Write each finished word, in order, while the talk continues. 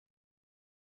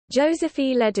Joseph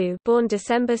E. LeDoux, born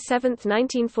December 7,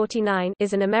 1949,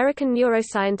 is an American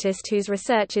neuroscientist whose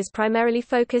research is primarily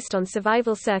focused on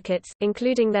survival circuits,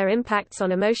 including their impacts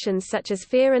on emotions such as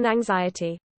fear and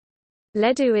anxiety.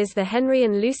 LeDoux is the Henry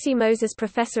and Lucy Moses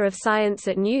Professor of Science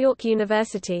at New York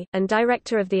University, and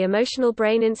director of the Emotional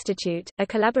Brain Institute, a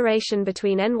collaboration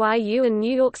between NYU and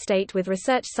New York State with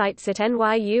research sites at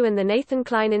NYU and the Nathan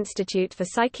Kline Institute for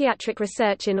Psychiatric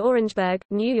Research in Orangeburg,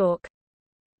 New York.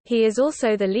 He is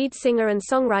also the lead singer and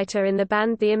songwriter in the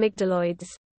band The Amygdaloids.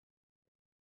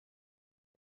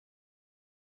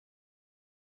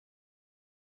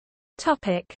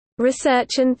 Topic: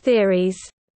 Research and theories.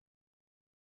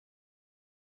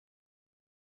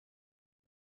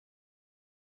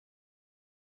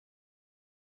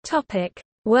 Topic: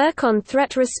 Work on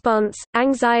threat response,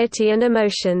 anxiety and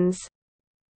emotions.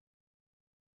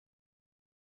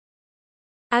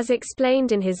 As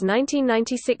explained in his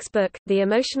 1996 book, The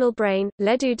Emotional Brain,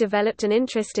 LeDoux developed an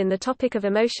interest in the topic of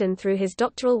emotion through his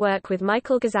doctoral work with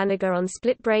Michael Gazzaniga on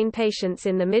split-brain patients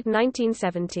in the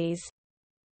mid-1970s.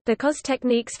 Because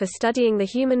techniques for studying the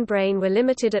human brain were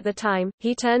limited at the time,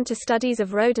 he turned to studies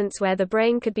of rodents where the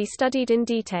brain could be studied in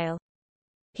detail.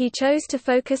 He chose to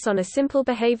focus on a simple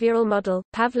behavioral model,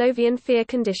 Pavlovian fear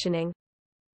conditioning.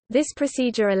 This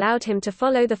procedure allowed him to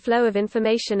follow the flow of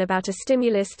information about a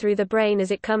stimulus through the brain as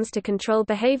it comes to control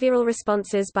behavioral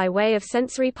responses by way of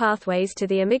sensory pathways to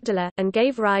the amygdala, and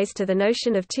gave rise to the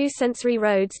notion of two sensory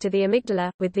roads to the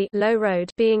amygdala, with the low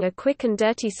road being a quick and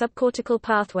dirty subcortical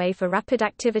pathway for rapid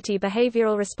activity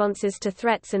behavioral responses to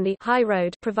threats and the high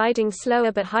road providing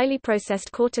slower but highly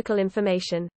processed cortical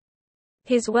information.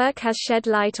 His work has shed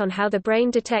light on how the brain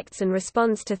detects and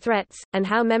responds to threats, and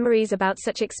how memories about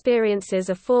such experiences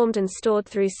are formed and stored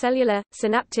through cellular,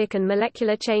 synaptic and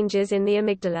molecular changes in the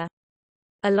amygdala.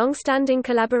 A long-standing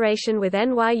collaboration with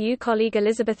NYU colleague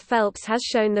Elizabeth Phelps has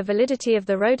shown the validity of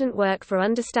the rodent work for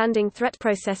understanding threat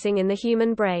processing in the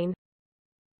human brain.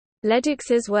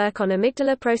 LeDoux's work on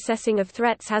amygdala processing of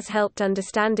threats has helped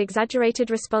understand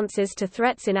exaggerated responses to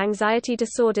threats in anxiety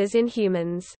disorders in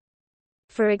humans.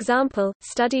 For example,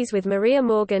 studies with Maria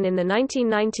Morgan in the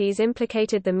 1990s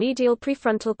implicated the medial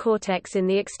prefrontal cortex in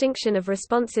the extinction of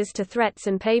responses to threats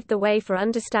and paved the way for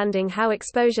understanding how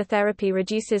exposure therapy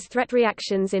reduces threat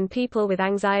reactions in people with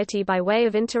anxiety by way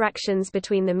of interactions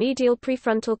between the medial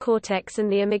prefrontal cortex and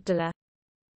the amygdala.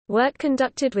 Work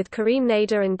conducted with Kareem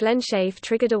Nader and Glenn Schaaf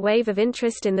triggered a wave of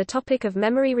interest in the topic of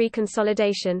memory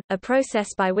reconsolidation, a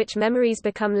process by which memories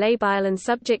become labile and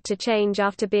subject to change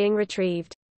after being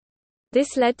retrieved.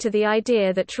 This led to the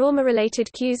idea that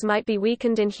trauma-related cues might be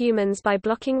weakened in humans by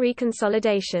blocking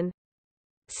reconsolidation.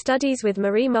 Studies with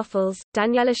Marie Moffels,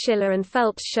 Daniela Schiller and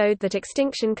Phelps showed that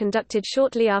extinction conducted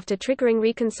shortly after triggering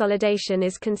reconsolidation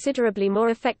is considerably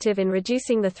more effective in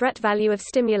reducing the threat value of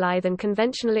stimuli than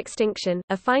conventional extinction,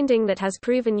 a finding that has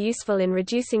proven useful in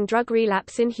reducing drug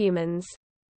relapse in humans.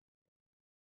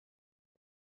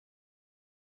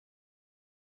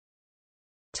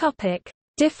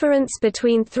 Difference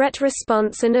between threat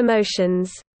response and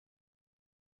emotions.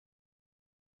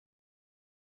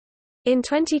 In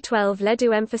 2012,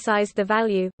 LeDoux emphasized the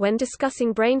value, when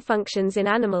discussing brain functions in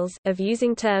animals, of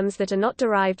using terms that are not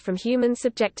derived from human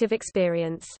subjective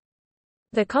experience.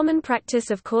 The common practice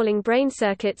of calling brain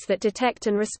circuits that detect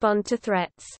and respond to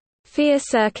threats fear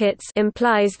circuits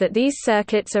implies that these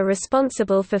circuits are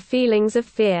responsible for feelings of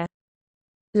fear.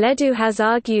 LeDoux has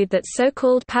argued that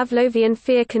so-called Pavlovian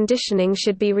fear conditioning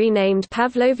should be renamed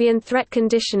Pavlovian threat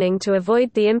conditioning to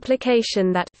avoid the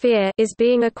implication that fear is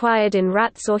being acquired in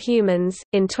rats or humans.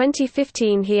 In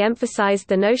 2015, he emphasized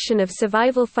the notion of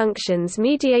survival functions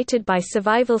mediated by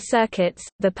survival circuits,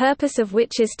 the purpose of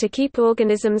which is to keep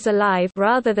organisms alive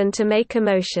rather than to make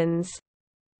emotions.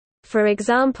 For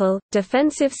example,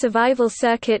 defensive survival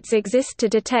circuits exist to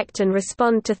detect and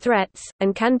respond to threats,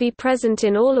 and can be present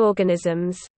in all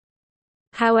organisms.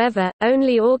 However,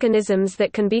 only organisms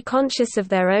that can be conscious of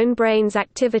their own brain's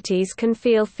activities can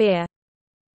feel fear.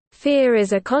 Fear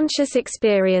is a conscious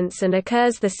experience and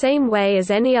occurs the same way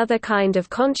as any other kind of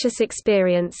conscious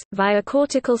experience, via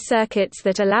cortical circuits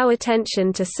that allow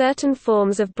attention to certain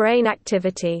forms of brain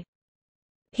activity.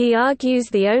 He argues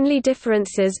the only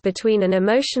differences between an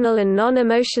emotional and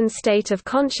non-emotion state of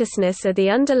consciousness are the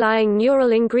underlying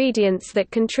neural ingredients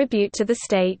that contribute to the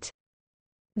state.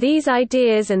 These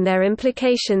ideas and their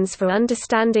implications for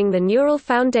understanding the neural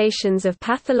foundations of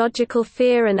pathological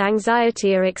fear and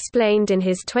anxiety are explained in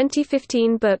his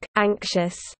 2015 book,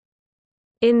 Anxious.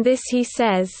 In this he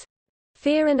says,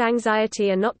 "Fear and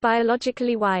anxiety are not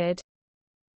biologically wired.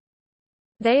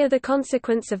 They are the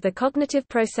consequence of the cognitive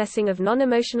processing of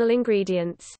non-emotional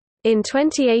ingredients. In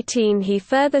 2018 he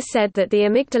further said that the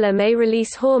amygdala may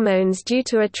release hormones due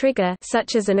to a trigger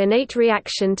such as an innate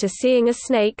reaction to seeing a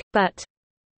snake, but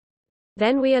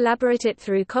then we elaborate it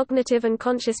through cognitive and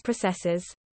conscious processes.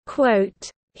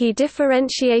 Quote, he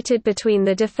differentiated between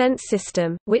the defense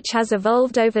system, which has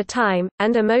evolved over time,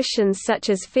 and emotions such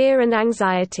as fear and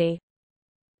anxiety.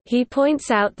 He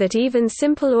points out that even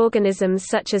simple organisms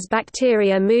such as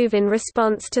bacteria move in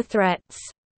response to threats.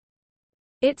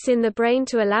 It's in the brain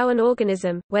to allow an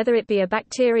organism, whether it be a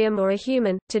bacterium or a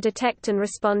human, to detect and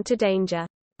respond to danger.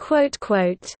 Quote,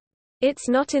 quote, it's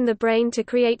not in the brain to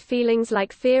create feelings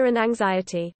like fear and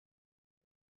anxiety.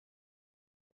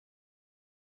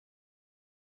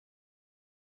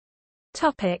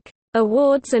 Topic: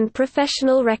 Awards and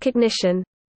professional recognition.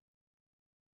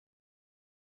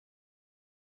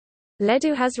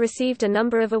 LeDoux has received a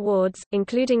number of awards,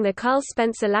 including the Carl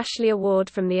Spencer Lashley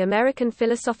Award from the American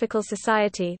Philosophical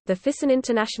Society, the Fisson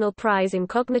International Prize in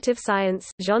Cognitive Science,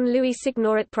 Jean-Louis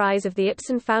Signoret Prize of the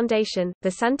Ibsen Foundation,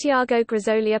 the Santiago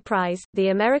Grisolia Prize, the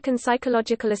American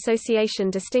Psychological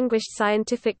Association Distinguished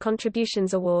Scientific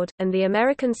Contributions Award, and the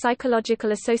American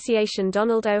Psychological Association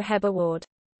Donald O. Hebb Award.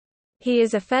 He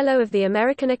is a Fellow of the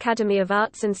American Academy of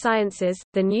Arts and Sciences,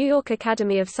 the New York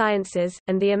Academy of Sciences,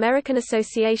 and the American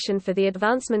Association for the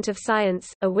Advancement of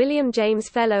Science, a William James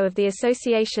Fellow of the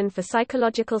Association for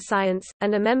Psychological Science,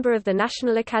 and a member of the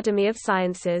National Academy of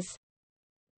Sciences.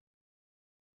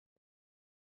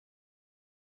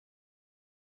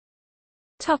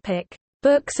 Topic: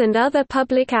 Books and other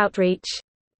public outreach.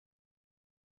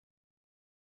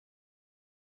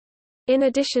 In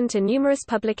addition to numerous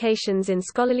publications in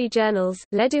scholarly journals,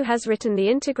 LeDoux has written The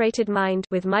Integrated Mind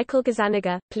with Michael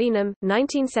Gazzaniga, Plenum,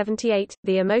 1978,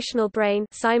 The Emotional Brain,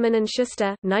 Simon and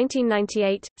Schuster,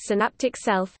 1998, Synaptic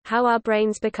Self, How Our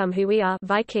Brains Become Who We Are,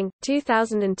 Viking,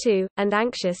 2002, and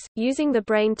Anxious, Using the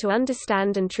Brain to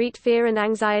Understand and Treat Fear and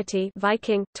Anxiety,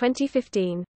 Viking,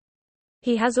 2015.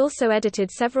 He has also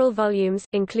edited several volumes,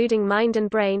 including Mind and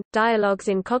Brain, Dialogues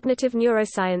in Cognitive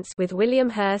Neuroscience with William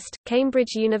Hurst,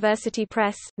 Cambridge University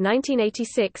Press,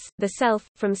 1986, The Self,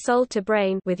 From Soul to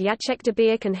Brain with Jacek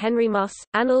Debierk and Henry Moss,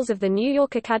 Annals of the New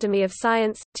York Academy of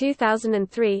Science,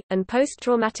 2003, and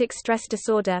Post-Traumatic Stress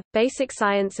Disorder, Basic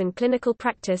Science and Clinical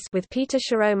Practice with Peter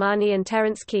Shiromani and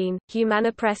Terence Keane,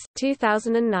 Humana Press,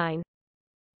 2009.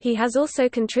 He has also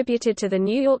contributed to the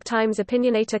New York Times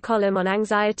Opinionator column on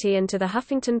anxiety and to the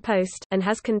Huffington Post, and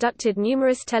has conducted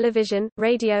numerous television,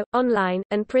 radio, online,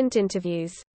 and print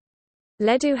interviews.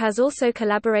 LeDoux has also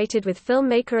collaborated with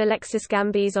filmmaker Alexis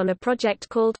Gambis on a project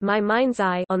called My Mind's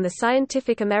Eye on the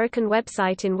Scientific American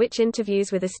website, in which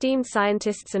interviews with esteemed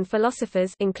scientists and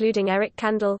philosophers including Eric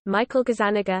Kandel, Michael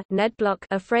Gazzaniga, Ned Block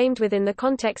are framed within the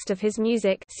context of his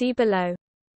music. See below.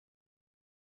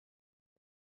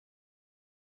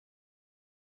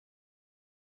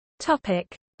 Topic: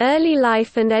 Early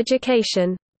life and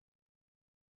education.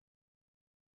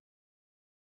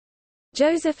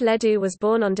 Joseph LeDoux was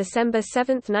born on December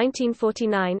 7,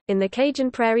 1949, in the Cajun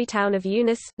prairie town of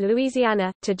Eunice,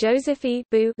 Louisiana, to Joseph E.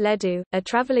 Boo LeDoux, a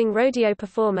traveling rodeo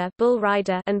performer, bull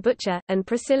rider, and butcher, and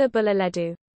Priscilla Buller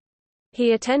LeDoux.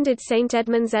 He attended St.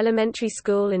 Edmunds Elementary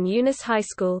School and Eunice High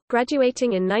School,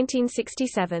 graduating in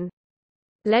 1967.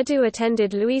 LeDoux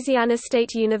attended Louisiana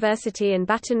State University in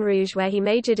Baton Rouge, where he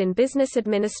majored in business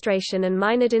administration and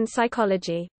minored in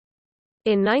psychology.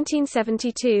 In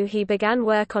 1972 he began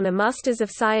work on a Master's of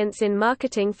Science in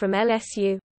Marketing from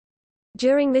LSU.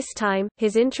 During this time,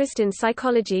 his interest in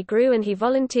psychology grew and he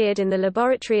volunteered in the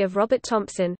laboratory of Robert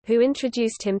Thompson, who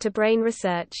introduced him to brain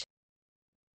research.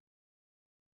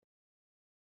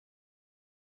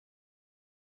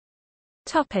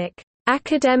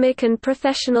 Academic and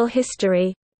professional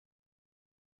history.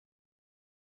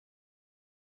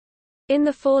 In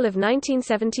the fall of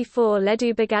 1974,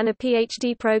 LeDoux began a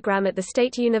PhD program at the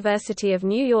State University of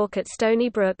New York at Stony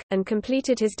Brook, and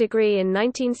completed his degree in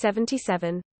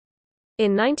 1977.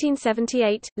 In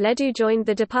 1978, LeDoux joined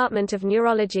the Department of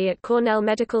Neurology at Cornell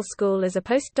Medical School as a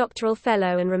postdoctoral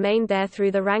fellow and remained there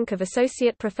through the rank of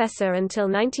associate professor until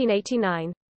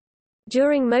 1989.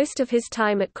 During most of his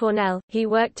time at Cornell, he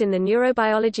worked in the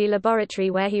neurobiology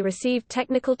laboratory where he received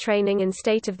technical training in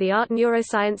state-of-the-art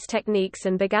neuroscience techniques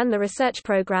and began the research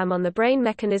program on the brain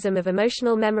mechanism of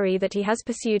emotional memory that he has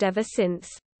pursued ever since.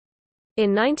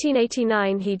 In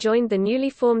 1989 he joined the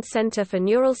newly formed Center for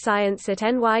Neural Science at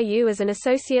NYU as an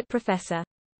associate professor.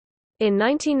 In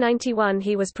 1991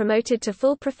 he was promoted to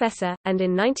full professor, and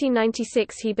in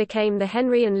 1996 he became the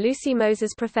Henry and Lucy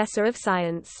Moses Professor of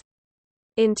Science.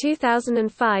 In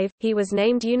 2005, he was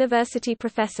named University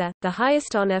Professor, the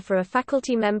highest honor for a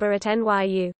faculty member at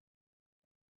NYU.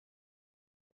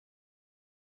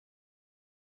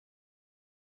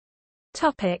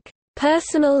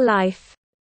 Personal life.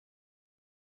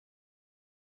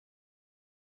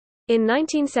 In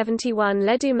 1971,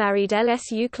 LeDoux married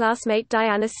LSU classmate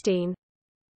Diana Steen.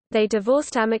 They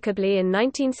divorced amicably in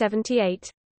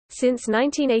 1978. Since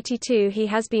 1982 he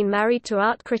has been married to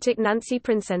art critic Nancy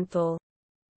Princenthal.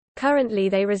 Currently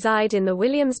they reside in the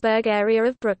Williamsburg area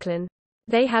of Brooklyn.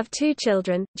 They have 2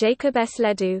 children, Jacob S.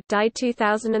 LeDoux, died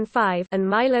 2005, and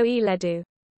Milo E. LeDoux.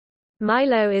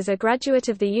 Milo is a graduate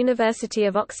of the University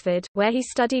of Oxford, where he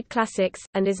studied classics,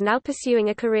 and is now pursuing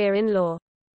a career in law.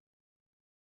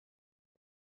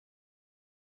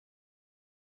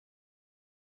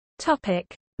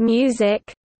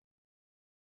 Music.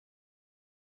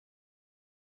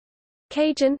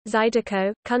 Cajun,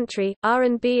 Zydeco, country,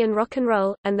 R&B and rock and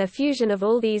roll, and the fusion of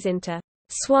all these into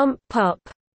swamp pop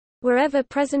were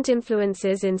ever-present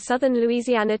influences in southern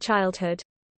Louisiana childhood.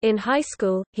 In high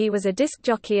school, he was a disc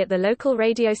jockey at the local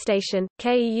radio station,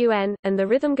 KEUN, and the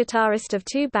rhythm guitarist of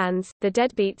 2 bands, the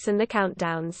Deadbeats and the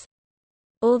Countdowns.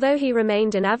 Although he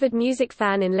remained an avid music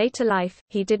fan in later life,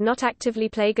 he did not actively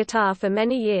play guitar for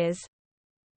many years.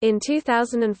 In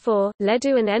 2004,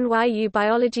 LeDoux and NYU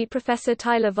biology professor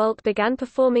Tyler Volk began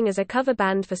performing as a cover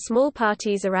band for small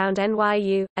parties around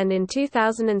NYU, and in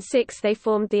 2006 they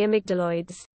formed the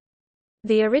Amygdaloids.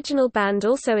 The original band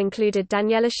also included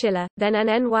Daniela Schiller, then an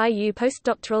NYU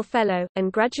postdoctoral fellow,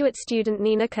 and graduate student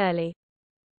Nina Curley.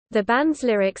 The band's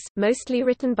lyrics, mostly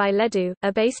written by LeDoux,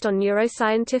 are based on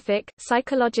neuroscientific,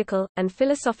 psychological, and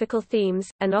philosophical themes,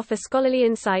 and offer scholarly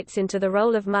insights into the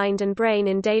role of mind and brain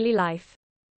in daily life.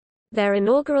 Their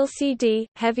inaugural CD,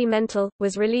 Heavy Mental,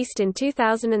 was released in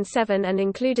 2007 and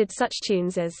included such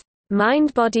tunes as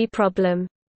Mind Body Problem,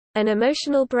 An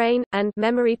Emotional Brain, and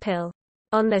Memory Pill.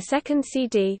 On their second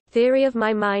CD, Theory of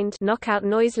My Mind, Knockout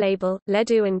Noise label,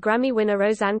 LeDoux and Grammy winner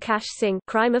Rosanne Cash sing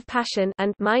Crime of Passion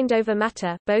and Mind Over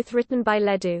Matter, both written by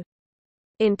LeDoux.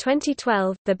 In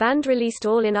 2012, the band released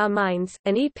All in Our Minds,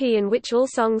 an EP in which all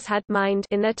songs had mind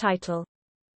in their title.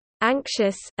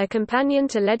 Anxious, a companion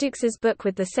to LeDoux's book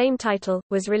with the same title,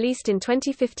 was released in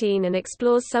 2015 and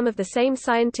explores some of the same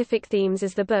scientific themes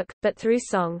as the book, but through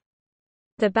song.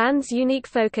 The band's unique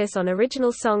focus on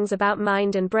original songs about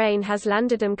mind and brain has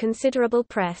landed them considerable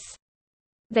press.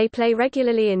 They play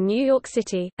regularly in New York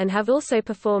City, and have also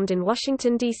performed in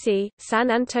Washington, D.C., San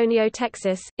Antonio,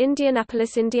 Texas,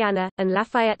 Indianapolis, Indiana, and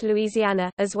Lafayette, Louisiana,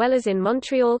 as well as in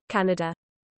Montreal, Canada.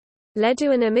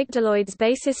 LeDoux and Amygdaloids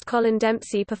bassist Colin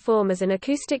Dempsey perform as an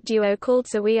acoustic duo called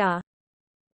So We Are.